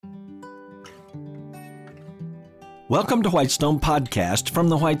Welcome to Whitestone Podcast from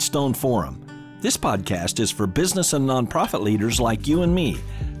the Whitestone Forum. This podcast is for business and nonprofit leaders like you and me,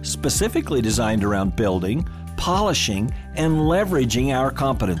 specifically designed around building, polishing, and leveraging our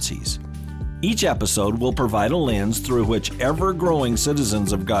competencies. Each episode will provide a lens through which ever-growing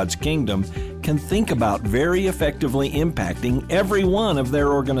citizens of God's kingdom can think about very effectively impacting every one of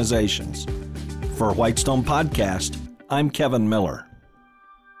their organizations. For Whitestone Podcast, I'm Kevin Miller.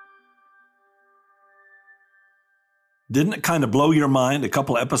 Didn't it kind of blow your mind a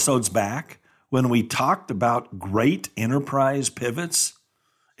couple episodes back when we talked about great enterprise pivots?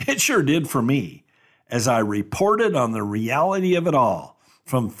 It sure did for me, as I reported on the reality of it all,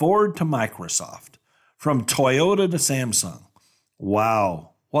 from Ford to Microsoft, from Toyota to Samsung.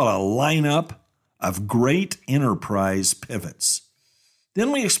 Wow, what a lineup of great enterprise pivots.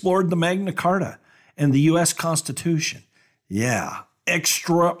 Then we explored the Magna Carta and the U.S. Constitution. Yeah,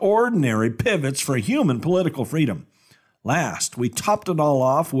 extraordinary pivots for human political freedom. Last, we topped it all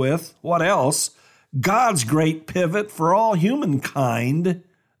off with, what else? God's great pivot for all humankind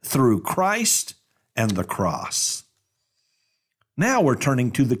through Christ and the cross. Now we're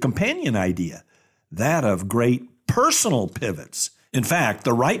turning to the companion idea, that of great personal pivots. In fact,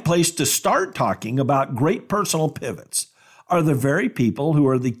 the right place to start talking about great personal pivots are the very people who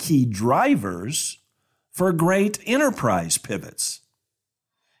are the key drivers for great enterprise pivots.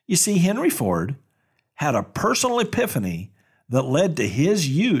 You see, Henry Ford had a personal epiphany that led to his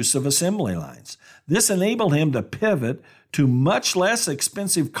use of assembly lines. This enabled him to pivot to much less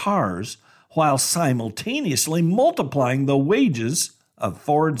expensive cars while simultaneously multiplying the wages of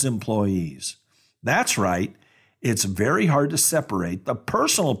Ford's employees. That's right, it's very hard to separate the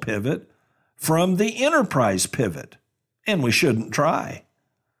personal pivot from the enterprise pivot, and we shouldn't try.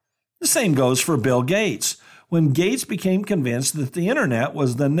 The same goes for Bill Gates. When Gates became convinced that the internet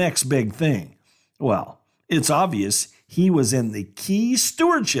was the next big thing, well, it's obvious he was in the key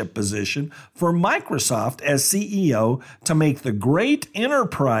stewardship position for Microsoft as CEO to make the great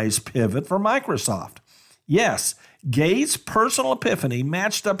enterprise pivot for Microsoft. Yes, Gates' personal epiphany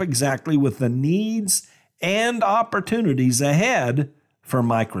matched up exactly with the needs and opportunities ahead for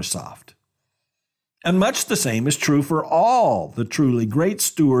Microsoft. And much the same is true for all the truly great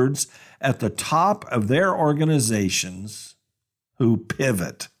stewards at the top of their organizations who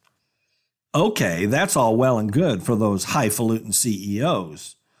pivot. Okay, that's all well and good for those highfalutin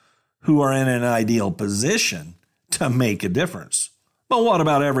CEOs who are in an ideal position to make a difference. But what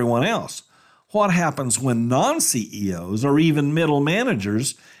about everyone else? What happens when non-CEOs or even middle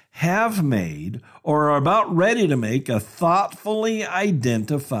managers have made or are about ready to make a thoughtfully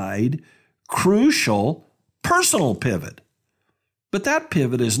identified, crucial personal pivot? But that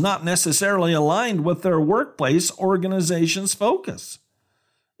pivot is not necessarily aligned with their workplace organization's focus.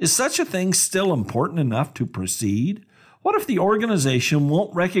 Is such a thing still important enough to proceed? What if the organization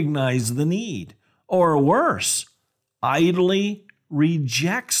won't recognize the need? Or worse, idly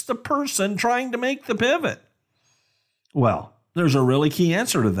rejects the person trying to make the pivot? Well, there's a really key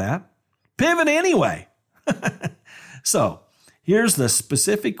answer to that. Pivot anyway. So, here's the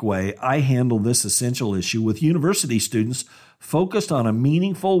specific way I handle this essential issue with university students focused on a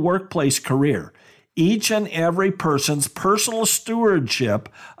meaningful workplace career. Each and every person's personal stewardship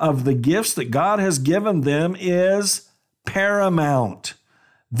of the gifts that God has given them is paramount.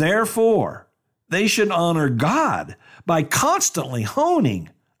 Therefore, they should honor God by constantly honing,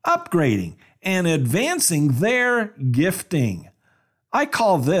 upgrading, and advancing their gifting. I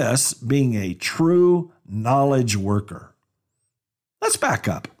call this being a true knowledge worker. Let's back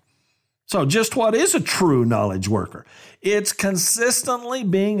up. So just what is a true knowledge worker? It's consistently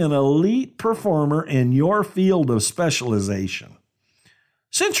being an elite performer in your field of specialization.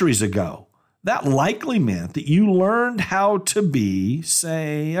 Centuries ago, that likely meant that you learned how to be,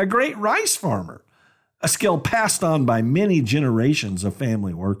 say, a great rice farmer, a skill passed on by many generations of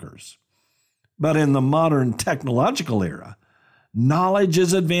family workers. But in the modern technological era, knowledge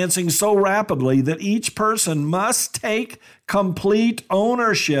is advancing so rapidly that each person must take complete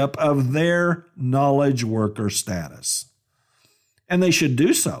ownership of their knowledge worker status. And they should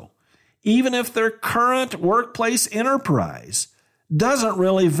do so, even if their current workplace enterprise doesn't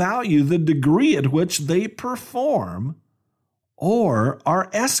really value the degree at which they perform or are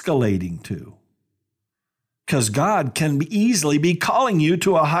escalating to. Because God can easily be calling you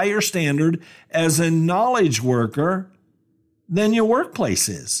to a higher standard as a knowledge worker than your workplace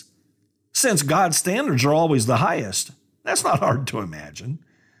is. Since God's standards are always the highest, that's not hard to imagine.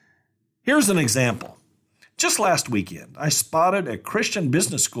 Here's an example. Just last weekend, I spotted a Christian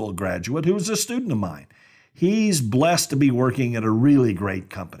business school graduate who was a student of mine. He's blessed to be working at a really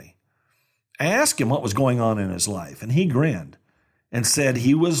great company. I asked him what was going on in his life, and he grinned and said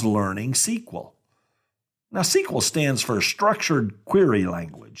he was learning SQL. Now, SQL stands for Structured Query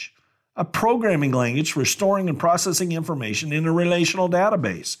Language, a programming language for storing and processing information in a relational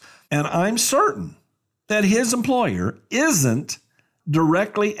database. And I'm certain that his employer isn't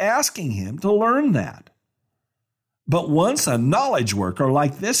directly asking him to learn that. But once a knowledge worker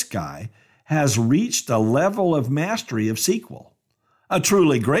like this guy has reached a level of mastery of SQL, a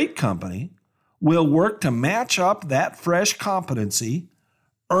truly great company will work to match up that fresh competency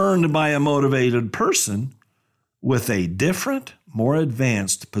earned by a motivated person with a different, more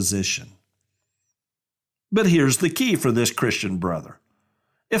advanced position. But here's the key for this Christian brother.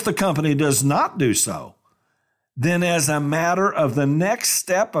 If the company does not do so, then as a matter of the next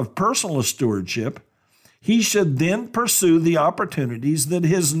step of personal stewardship, he should then pursue the opportunities that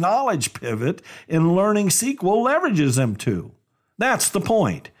his knowledge pivot in learning SQL leverages him to. That's the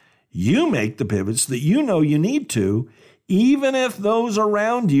point. You make the pivots that you know you need to, even if those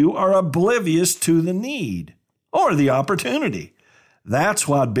around you are oblivious to the need or the opportunity. That's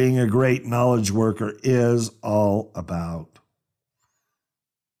what being a great knowledge worker is all about.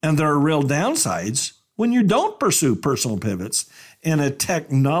 And there are real downsides when you don't pursue personal pivots in a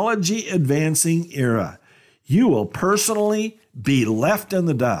technology advancing era. You will personally be left in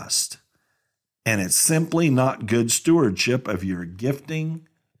the dust, and it's simply not good stewardship of your gifting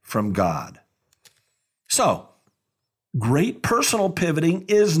from God. So, great personal pivoting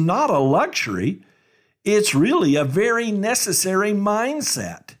is not a luxury. It's really a very necessary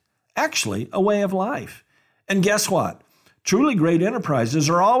mindset, actually a way of life. And guess what? Truly great enterprises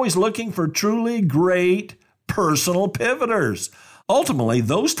are always looking for truly great personal pivoters. Ultimately,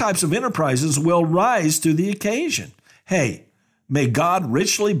 those types of enterprises will rise to the occasion. Hey, may God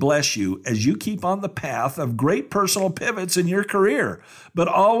richly bless you as you keep on the path of great personal pivots in your career. But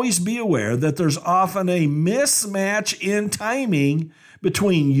always be aware that there's often a mismatch in timing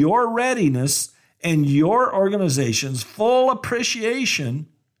between your readiness and your organization's full appreciation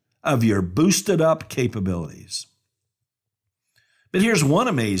of your boosted up capabilities. But here's one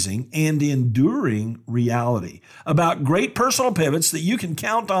amazing and enduring reality about great personal pivots that you can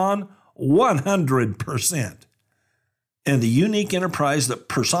count on 100%. And the unique enterprise that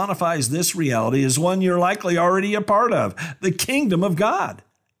personifies this reality is one you're likely already a part of, the kingdom of God.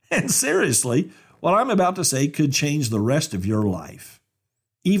 And seriously, what I'm about to say could change the rest of your life,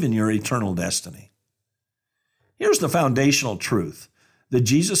 even your eternal destiny. Here's the foundational truth that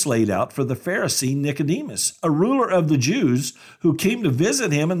Jesus laid out for the Pharisee Nicodemus, a ruler of the Jews who came to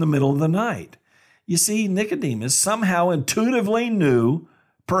visit him in the middle of the night. You see, Nicodemus somehow intuitively knew,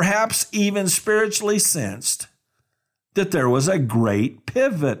 perhaps even spiritually sensed, that there was a great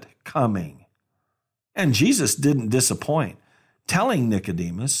pivot coming. And Jesus didn't disappoint, telling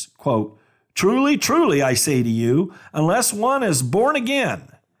Nicodemus, quote, "Truly, truly, I say to you, unless one is born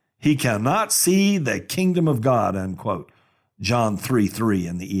again, he cannot see the kingdom of God," unquote. John 3:3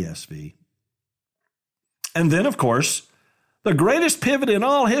 in the ESV. And then, of course, the greatest pivot in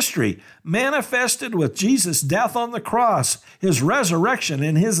all history manifested with Jesus' death on the cross, his resurrection,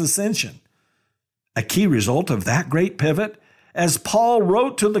 and his ascension. A key result of that great pivot, as Paul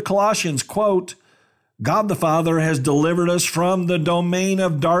wrote to the Colossians, quote, "God the Father has delivered us from the domain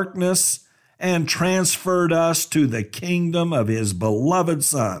of darkness and transferred us to the kingdom of his beloved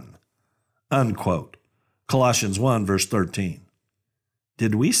Son," unquote. Colossians 1, verse 13.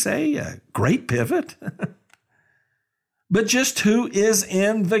 Did we say a great pivot? But just who is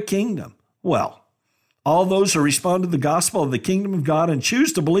in the kingdom? Well, all those who respond to the gospel of the kingdom of God and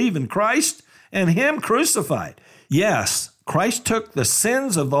choose to believe in Christ and him crucified. Yes, Christ took the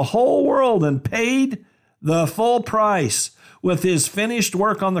sins of the whole world and paid the full price with his finished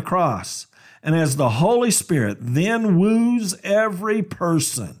work on the cross. And as the Holy Spirit then woos every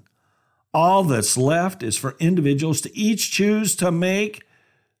person, all that's left is for individuals to each choose to make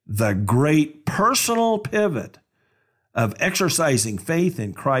the great personal pivot of exercising faith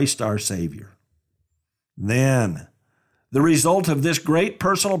in Christ our Savior. Then, the result of this great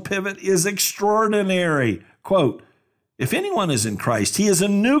personal pivot is extraordinary. Quote, "If anyone is in Christ, he is a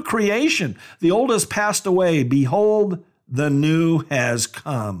new creation. The old has passed away. Behold, the new has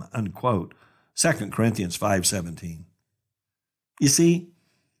come," unquote. 2 Corinthians 5:17. You see,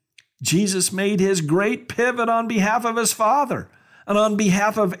 Jesus made his great pivot on behalf of his Father and on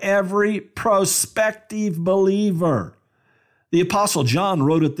behalf of every prospective believer. The Apostle John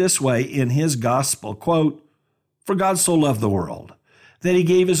wrote it this way in his gospel, quote, "For God so loved the world that he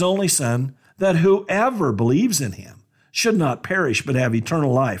gave his only Son, that whoever believes in him should not perish but have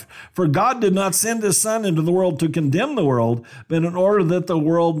eternal life. For God did not send his Son into the world to condemn the world, but in order that the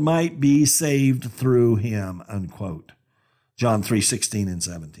world might be saved through him." Unquote. John 3:16 and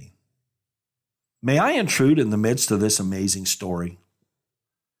 17. May I intrude in the midst of this amazing story?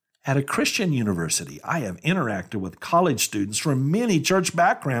 At a Christian university, I have interacted with college students from many church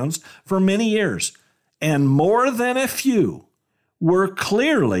backgrounds for many years, and more than a few were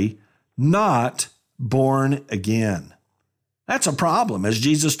clearly not born again. That's a problem, as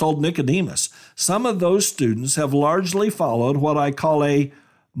Jesus told Nicodemus. Some of those students have largely followed what I call a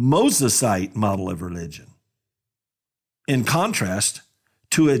Mosesite model of religion, in contrast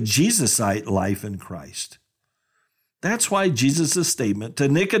to a Jesusite life in Christ. That's why Jesus' statement to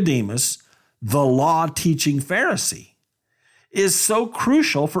Nicodemus, the law-teaching Pharisee, is so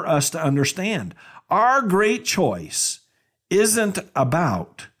crucial for us to understand. Our great choice isn't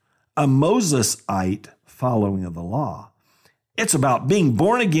about a Mosesite following of the law. It's about being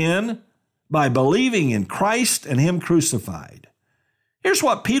born again by believing in Christ and him crucified. Here's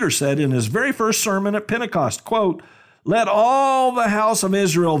what Peter said in his very first sermon at Pentecost, quote, "Let all the house of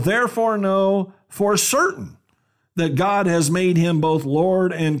Israel therefore know for certain that God has made him both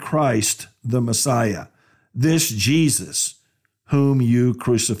Lord and Christ, the Messiah, this Jesus whom you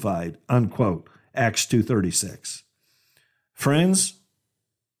crucified," unquote. Acts 2:36. Friends,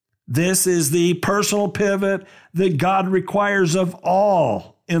 this is the personal pivot that God requires of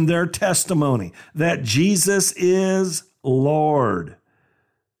all in their testimony, that Jesus is Lord.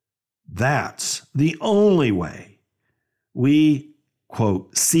 That's the only way we,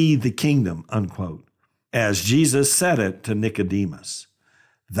 quote, "see the kingdom," unquote, as Jesus said it to Nicodemus.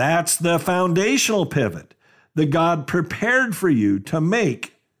 That's the foundational pivot that God prepared for you to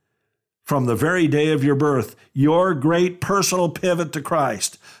make from the very day of your birth, your great personal pivot to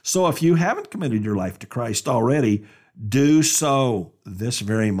Christ. So if you haven't committed your life to Christ already, do so this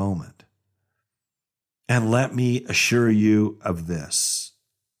very moment. And let me assure you of this.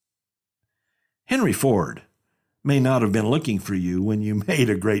 Henry Ford may not have been looking for you when you made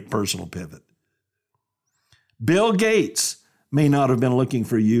a great personal pivot. Bill Gates may not have been looking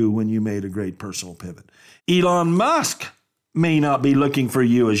for you when you made a great personal pivot. Elon Musk may not be looking for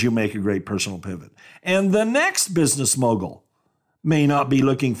you as you make a great personal pivot. And the next business mogul may not be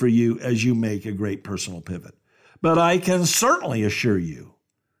looking for you as you make a great personal pivot. But I can certainly assure you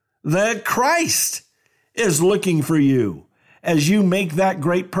that Christ is looking for you as you make that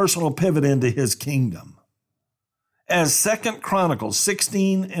great personal pivot into his kingdom. As 2 Chronicles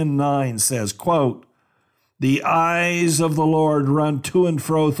 16:9 says, quote, "The eyes of the Lord run to and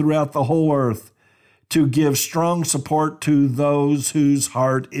fro throughout the whole earth to give strong support to those whose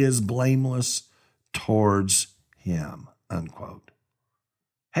heart is blameless towards him," unquote.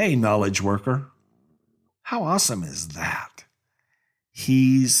 Hey, knowledge worker, how awesome is that?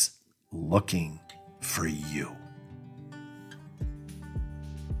 He's looking for you.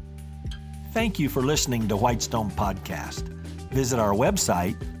 Thank you for listening to Whitestone Podcast. Visit our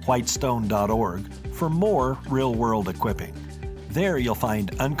website, whitestone.org, for more real-world equipping. There you'll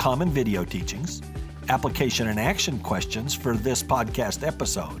find uncommon video teachings, application and action questions for this podcast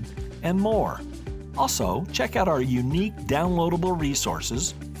episode, and more. Also, check out our unique downloadable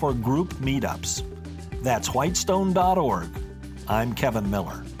resources for group meetups. That's whitestone.org. I'm Kevin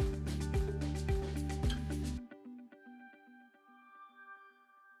Miller.